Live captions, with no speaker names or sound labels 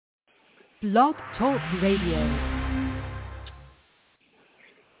Blog Talk Radio.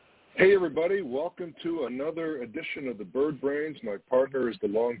 Hey everybody, welcome to another edition of the Bird Brains. My partner is the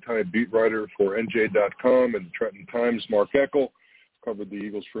longtime beat writer for NJ.com and the Trenton Times, Mark Eckel. Covered the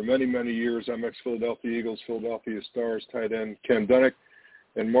Eagles for many, many years. I'm ex-Philadelphia Eagles, Philadelphia Stars tight end Ken Dunek.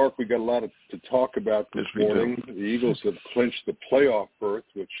 And Mark, we got a lot to talk about this morning. The Eagles have clinched the playoff berth,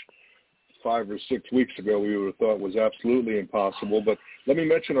 which 5 or 6 weeks ago we would have thought was absolutely impossible. But let me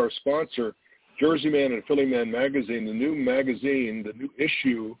mention our sponsor, Jersey Man and Philly Man magazine. The new magazine, the new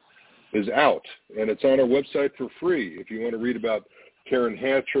issue is out, and it's on our website for free. If you want to read about Karen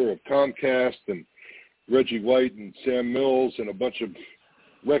Hatcher of Comcast and Reggie White and Sam Mills and a bunch of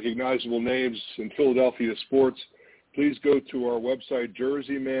recognizable names in Philadelphia sports, please go to our website,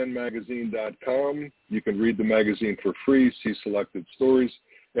 jerseymanmagazine.com. You can read the magazine for free, see selected stories.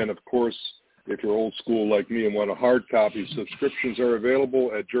 And, of course, if you're old school like me and want a hard copy, subscriptions are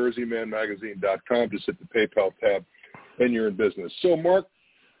available at jerseymanmagazine.com. Just hit the PayPal tab, and you're in business. So, Mark,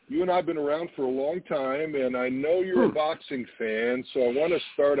 you and I have been around for a long time, and I know you're a boxing fan, so I want to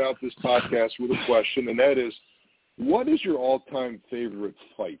start out this podcast with a question, and that is, what is your all-time favorite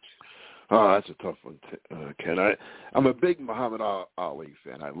fight? Oh, that's a tough one, Ken. I'm a big Muhammad Ali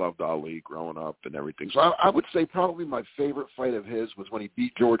fan. I loved Ali growing up and everything. So I would say probably my favorite fight of his was when he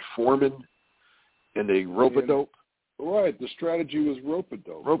beat George Foreman in the rope-a-dope. Right, the strategy was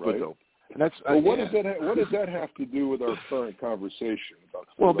rope-a-dope. Rope-a-dope. Right? And that's what does that have to do with our current conversation about?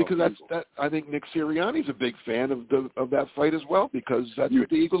 Well, because that. I think Nick Sirianni's a big fan of that fight as well, because that's what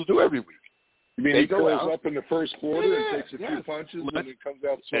the Eagles do every week. You mean he goes up in the first quarter and takes a few punches and he comes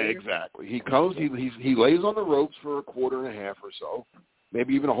out swinging? Exactly. He comes, he lays on the ropes for a quarter and a half or so,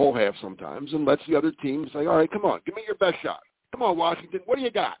 maybe even a whole half sometimes, and lets the other team say, all right, come on, give me your best shot. Come on, Washington, what do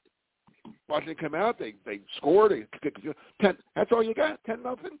you got? Washington come out, they scored, they kicked 10. That's all you got?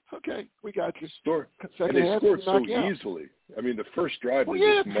 10-0? Okay, we got you. And they scored so easily. I mean, the first drive, they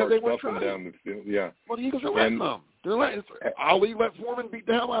just marched up and down the field. Yeah. Well, the Eagles are letting them. Ali let Foreman beat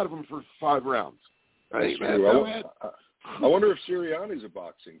the hell out of him for 5 rounds. Right? I wonder if Sirianni's a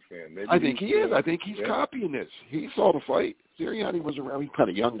boxing fan. Maybe I think he is. I think he's copying this. He saw the fight. Sirianni was around. He was kind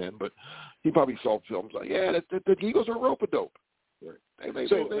of young then, but he probably saw films like, the Eagles are rope-a-dope. Right.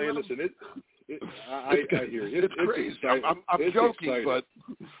 Listen, I hear you. It's crazy. I'm joking, exciting. But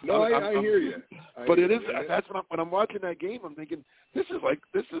no, I hear you. But it is. That's when I'm watching that game. I'm thinking this is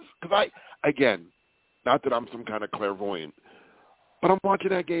because not that I'm some kind of clairvoyant, but I'm watching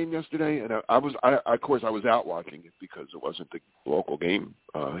that game yesterday, and I was out watching it because it wasn't the local game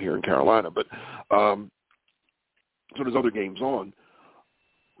here in Carolina, but so there's other games on.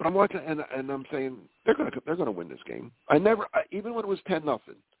 But I'm watching, and I'm saying they're gonna win this game. Even when it was 10-0.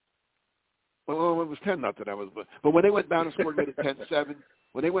 Well, when it was 10-0, but when they went down and scored, made it 10-7.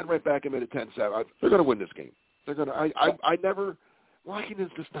 When they went right back and made it 10-7, they're gonna win this game. They're gonna.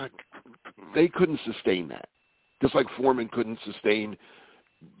 Washington's just not. They couldn't sustain that. Just like Foreman couldn't sustain.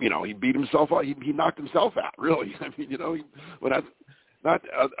 He beat himself out. He knocked himself out. Really. I mean,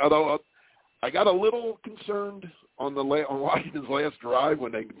 although I got a little concerned on Washington's last drive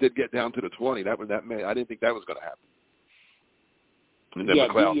when they did get down to the 20. I didn't think that was going to happen. And then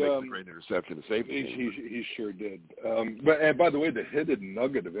McLeod makes a great interception to save the game. He sure did. And by the way, the hidden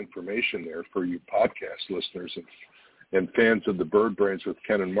nugget of information there for you podcast listeners and fans of the Bird Brains with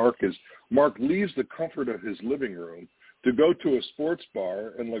Ken and Mark is Mark leaves the comfort of his living room to go to a sports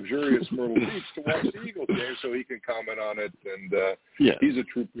bar in luxurious Myrtle Beach to watch the Eagles game so he can comment on it. And he's a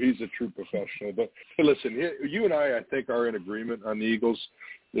true professional. But hey, listen, you and I think, are in agreement on the Eagles.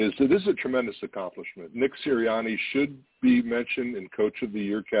 This is a tremendous accomplishment. Nick Sirianni should be mentioned in Coach of the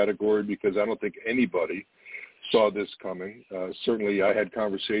Year category because I don't think anybody saw this coming. Certainly I had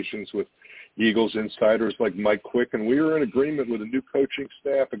conversations with Eagles insiders like Mike Quick, and we were in agreement with a new coaching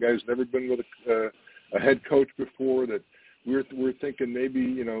staff, a guy who's never been with a head coach before, that we're thinking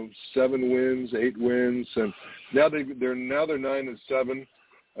maybe 7 wins, 8 wins, and now they're 9-7.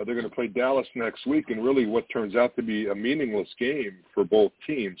 They're going to play Dallas next week, and really what turns out to be a meaningless game for both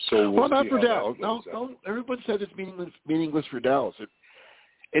teams. So well, not for Dallas. No, everyone says it's meaningless for Dallas.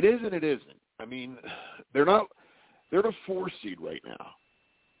 It is and it isn't. I mean, they're the 4 seed right now.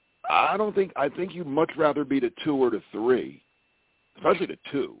 I think you'd much rather beat a 2 or the 3, especially the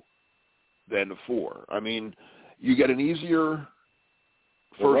 2, than the 4. I mean, you get an easier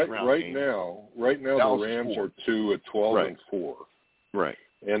first round game. Right now Dallas the Rams are 2 at 12-4. Right.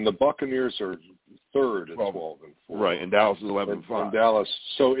 And the Buccaneers are 3rd at 12-4. Right, and Dallas is 11-5. And Dallas,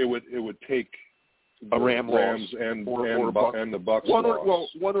 so it would take a Rams and the Bucs one loss.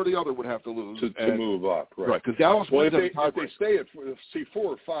 One or the other would have to lose to move up, right? Right, because Dallas. Well, if they stay at 4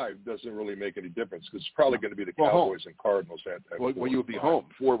 or 5, doesn't really make any difference because it's probably going to be the Cowboys and Cardinals at that. Well, you would be home.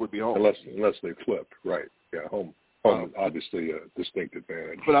 4 would be home unless they flip, right? Yeah, home obviously a distinct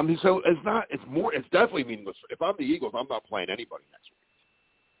advantage. But I mean, so it's not. It's more. It's definitely meaningless. If I'm the Eagles, I'm not playing anybody next week.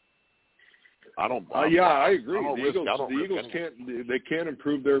 I agree. The Eagles can't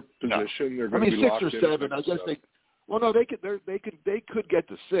improve their position. No. They're going to be 6 locked or 7. I guess they. Well, no, they could get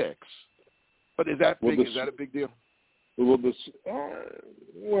to 6. But is that big? Is that a big deal? Well,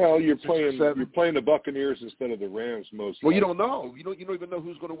 you're playing the Buccaneers instead of the Rams most. Well, you don't know. You don't even know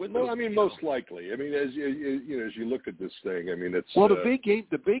who's going to win. Well, I mean, most likely. I mean, as you look at this thing, I mean, it's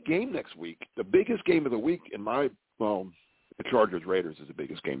the big game next week, the biggest game of the week the Chargers Raiders is the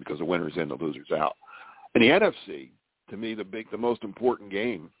biggest game because the winner's in, the loser's out. In the NFC, to me, the most important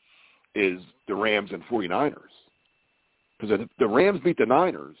game is the Rams and 49ers. Because if the Rams beat the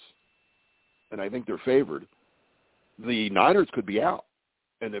Niners, and I think they're favored, the Niners could be out.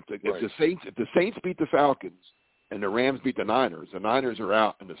 And if the Saints beat the Falcons and the Rams beat the Niners are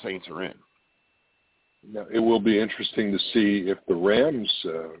out and the Saints are in. Now, it will be interesting to see if the Rams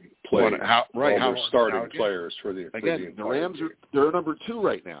play their starting players for the the Rams they're number 2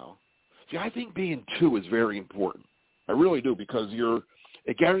 right now. See, I think being 2 is very important. I really do because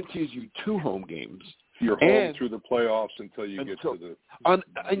it guarantees you 2 home games. You're home through the playoffs until you get to the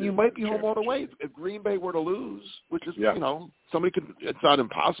and you might be home all the way if Green Bay were to lose, which is somebody could. It's not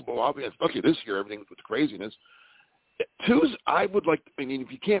impossible, obviously, especially this year. Everything with craziness. 2's I would like. I mean,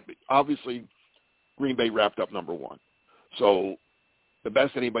 if you can't, obviously. Green Bay wrapped up number 1. So the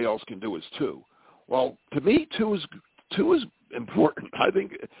best anybody else can do is 2. Well, to me, 2 is important, I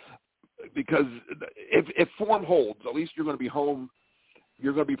think, because if form holds, at least you're going to be home.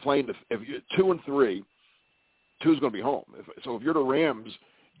 You're going to be playing if you're 2 and 3, 2 is going to be home. So if you're the Rams,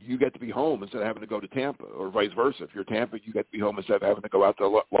 you get to be home instead of having to go to Tampa, or vice versa. If you're Tampa, you get to be home instead of having to go out to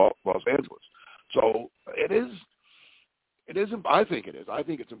Los Angeles. So it is. It isn't. I think it is. I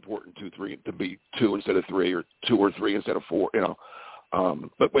think it's important to be 2 instead of 3, or 2 or 3 instead of 4.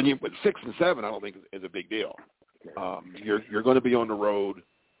 But when 6 and 7, I don't think is a big deal. You're going to be on the road.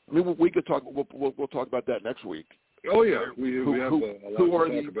 I mean, we could talk. We'll talk about that next week. Oh yeah, we have a lot to talk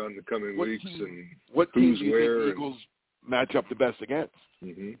about in the coming weeks and what who's teams do you where. think the Eagles match up the best against?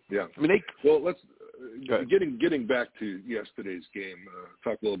 Mm-hmm. Yeah. I mean, let's getting back to yesterday's game.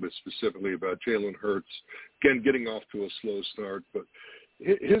 Talk a little bit specifically about Jalen Hurts. Again, getting off to a slow start, but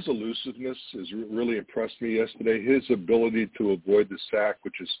his elusiveness has really impressed me yesterday. His ability to avoid the sack,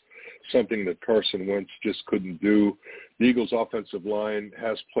 which is something that Carson Wentz just couldn't do. The Eagles' offensive line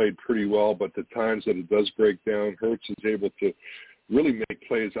has played pretty well, but the times that it does break down, Hurts is able to really make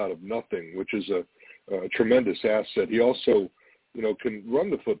plays out of nothing, which is a tremendous asset. He also can run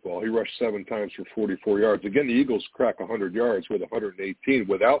the football. He rushed 7 times for 44 yards. Again, the Eagles crack 100 yards with 118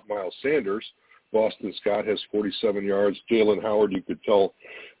 without Miles Sanders. Boston Scott has 47 yards. Jalen Howard, you could tell,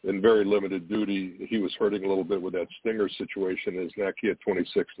 in very limited duty, he was hurting a little bit with that stinger situation in his neck. He had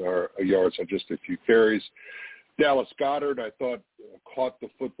 26 yards on just a few carries. Dallas Goedert, I thought, caught the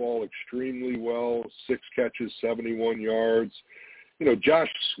football extremely well. 6 catches, 71 yards.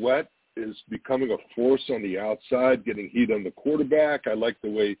 Josh Sweat is becoming a force on the outside, getting heat on the quarterback. I like the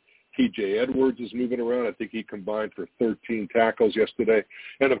way T.J. Edwards is moving around. I think he combined for 13 tackles yesterday.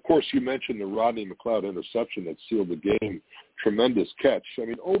 And, of course, you mentioned the Rodney McLeod interception that sealed the game. Tremendous catch. I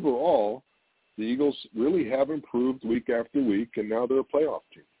mean, overall, the Eagles really have improved week after week, and now they're a playoff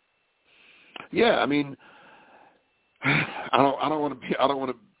team. Yeah, I mean, I don't want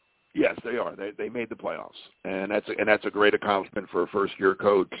to. Yes, they are. They made the playoffs, and that's a great accomplishment for a first-year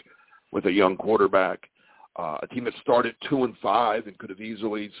coach with a young quarterback. A team that started 2-5 and could have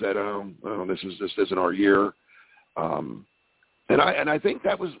easily said, this isn't our year." And I think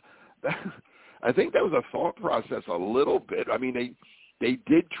that was a thought process a little bit. I mean, they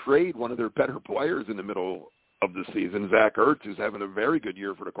did trade one of their better players in the middle of the season. Zach Ertz, who's having a very good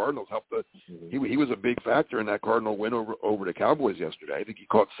year for the Cardinals, he was a big factor in that Cardinal win over the Cowboys yesterday. I think he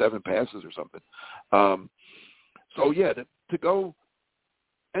caught 7 passes or something. So yeah, to go.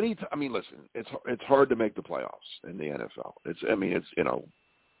 I mean, listen, it's hard to make the playoffs in the NFL.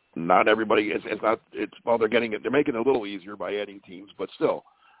 Not everybody. They're getting it. They're making it a little easier by adding teams, but still,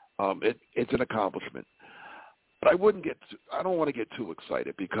 it's an accomplishment. But I don't want to get too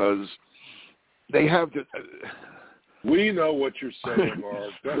excited because they have to. We know what you're saying,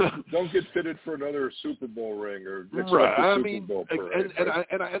 Mark. Don't get fitted for another Super Bowl ring or right. Super Bowl parade.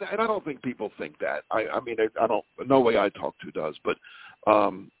 And I don't think people think that. I mean, I don't. No way I talk to does. But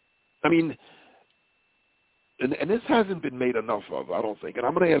I mean, and this hasn't been made enough of, I don't think. And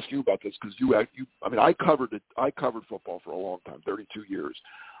I'm going to ask you about this because I covered football for a long time, 32 years,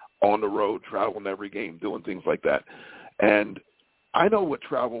 on the road, traveling every game, doing things like that. And I know what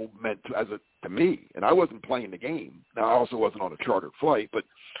travel meant to me, and I wasn't playing the game. Now, I also wasn't on a chartered flight, but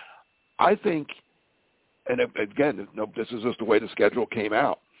I think, and again, this is just the way the schedule came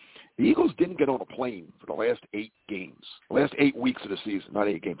out. The Eagles didn't get on a plane for the last 8 games, the last 8 weeks of the season, not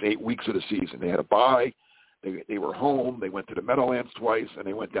 8 games, 8 weeks of the season. They had a bye. They were home. They went to the Meadowlands twice, and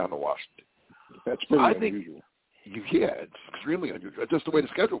they went down to Washington. That's pretty unusual. Yeah, it's extremely unusual. Just the way the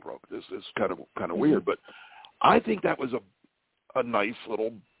schedule broke. This is kind of weird, but I think that was a nice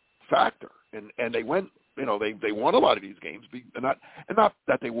little factor. And they went, they won a lot of these games, and not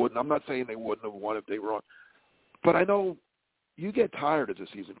that they wouldn't. I'm not saying they wouldn't have won if they were on, but I know you get tired of the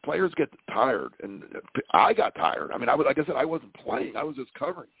season. Players get tired, and I got tired. I mean, like I said, I wasn't playing. I was just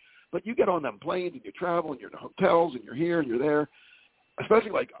covering. But you get on them planes and you travel and you're in the hotels and you're here and you're there.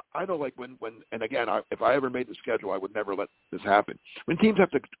 Especially I know when and again, if I ever made the schedule, I would never let this happen. When teams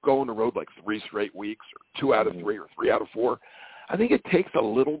have to go on the road like 3 straight weeks or 2 out of 3 or 3 out of 4, I think it takes a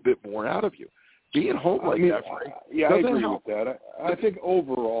little bit more out of you. Being home like that, I agree with that. I think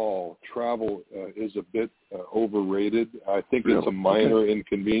overall travel is a bit overrated. I think it's a minor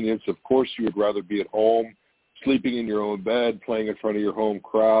inconvenience. Of course, you would rather be at home, sleeping in your own bed, playing in front of your home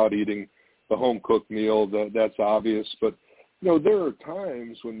crowd, eating the home-cooked meal. That's obvious. But, there are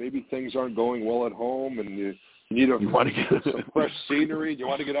times when maybe things aren't going well at home and you need some fresh scenery. You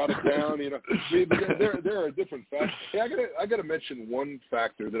want to get out of town. There are different factors. Hey, I got to mention one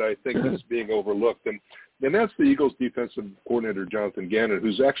factor that I think is being overlooked, and that's the Eagles' defensive coordinator Jonathan Gannon,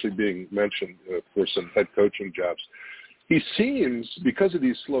 who's actually being mentioned for some head coaching jobs. He seems, because of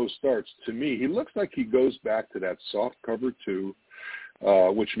these slow starts, to me, he looks like he goes back to that soft cover 2,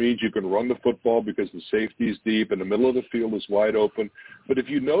 which means you can run the football because the safety's deep and the middle of the field is wide open. But if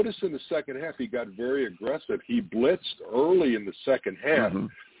you notice in the second half, he got very aggressive. He blitzed early in the second half, and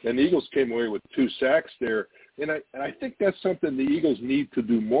the Eagles came away with 2 sacks there. And I think that's something the Eagles need to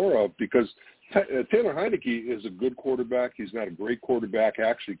do more of because Taylor Heineke is a good quarterback. He's not a great quarterback. I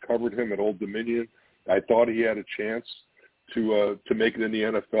actually covered him at Old Dominion. I thought he had a chance to make it in the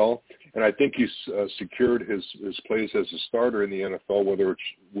NFL, and I think he's secured his place as a starter in the NFL, whether it's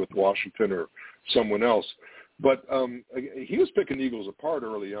with Washington or someone else. But he was picking the Eagles apart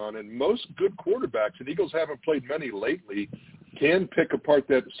early on, and most good quarterbacks, and Eagles haven't played many lately, can pick apart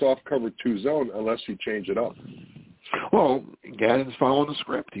that soft cover 2 zone unless you change it up. Well, Gannon's following the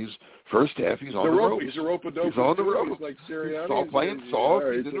script. He's first half. He's on the rope. He's a rope-a-dope. He's on the rope. He's like Sirianni. He's all playing soft.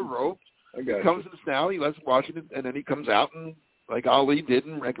 He's in the rope. He comes in now, he lets Washington, and then he comes out and, like Ali did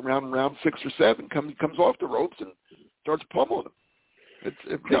in round 6 or 7, comes off the ropes and starts pummeling him. This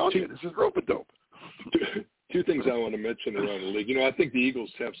is rope-a-dope. 2 things I want to mention around the league. I think the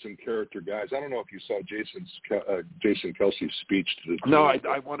Eagles have some character guys. I don't know if you saw Jason Kelsey's speech to the team. No,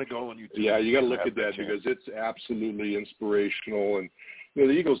 I want to go on YouTube. Yeah, you got to look at that because it's absolutely inspirational. And the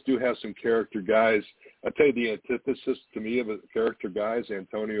Eagles do have some character guys. I tell you, the antithesis to me of a character guy is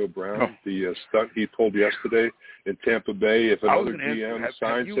Antonio Brown. The stunt he pulled yesterday in Tampa Bay. If another GM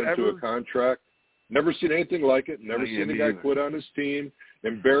signs him to a contract, never seen anything like it. Never seen a guy quit on his team,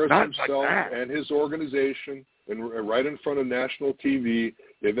 embarrass himself and his organization, and right in front of national TV.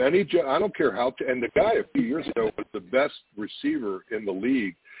 If any, I don't care how. And the guy a few years ago was the best receiver in the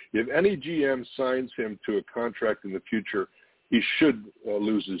league. If any GM signs him to a contract in the future, he should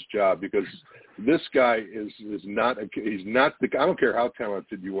lose his job because this guy is not. He's not the. I don't care how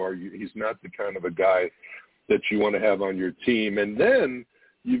talented you are. He's not the kind of a guy that you want to have on your team. And then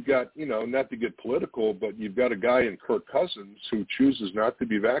you've got, not to get political, but you've got a guy in Kirk Cousins who chooses not to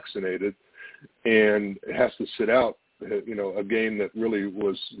be vaccinated and has to sit out. A game that really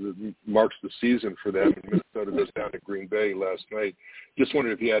marks the season for them. And Minnesota goes down to Green Bay last night. Just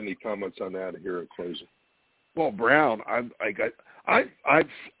wondered if you had any comments on that here at closing. Well, Brown,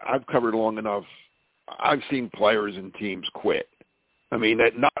 I've covered long enough. I've seen players and teams quit. I mean,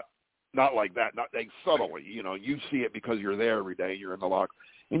 not like that. Not subtly. You see it because you're there every day. You're in the locker,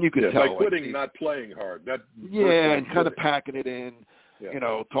 and you can tell. By quitting, not playing hard. And kind of packing it in.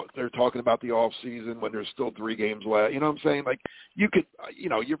 Yeah. They're talking about the off season when there's still 3 games left. You know what I'm saying? Like you could,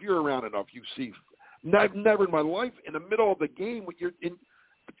 if you're around enough, you see. I've never in my life in the middle of the game when you're in.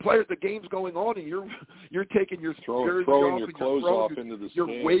 The game's going on, and you're taking your jersey throwing off your and clothes off into the you're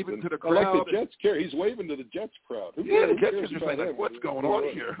stands. waving to the crowd. Like the Jets care. He's waving to the Jets crowd. The Jets are just like, what's going on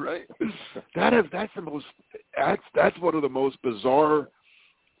here, right? That's one of the most bizarre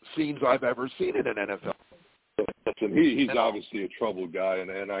scenes I've ever seen in an NFL. and he's obviously a troubled guy,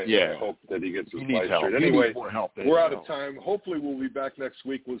 and I hope that he gets his life straight. Anyway, he needs more help we're out of time. Hopefully we'll be back next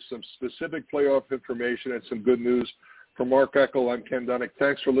week with some specific playoff information and some good news. For Mark Eckel, I'm Ken Dunnick.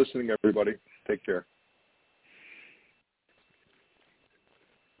 Thanks for listening, everybody. Take care.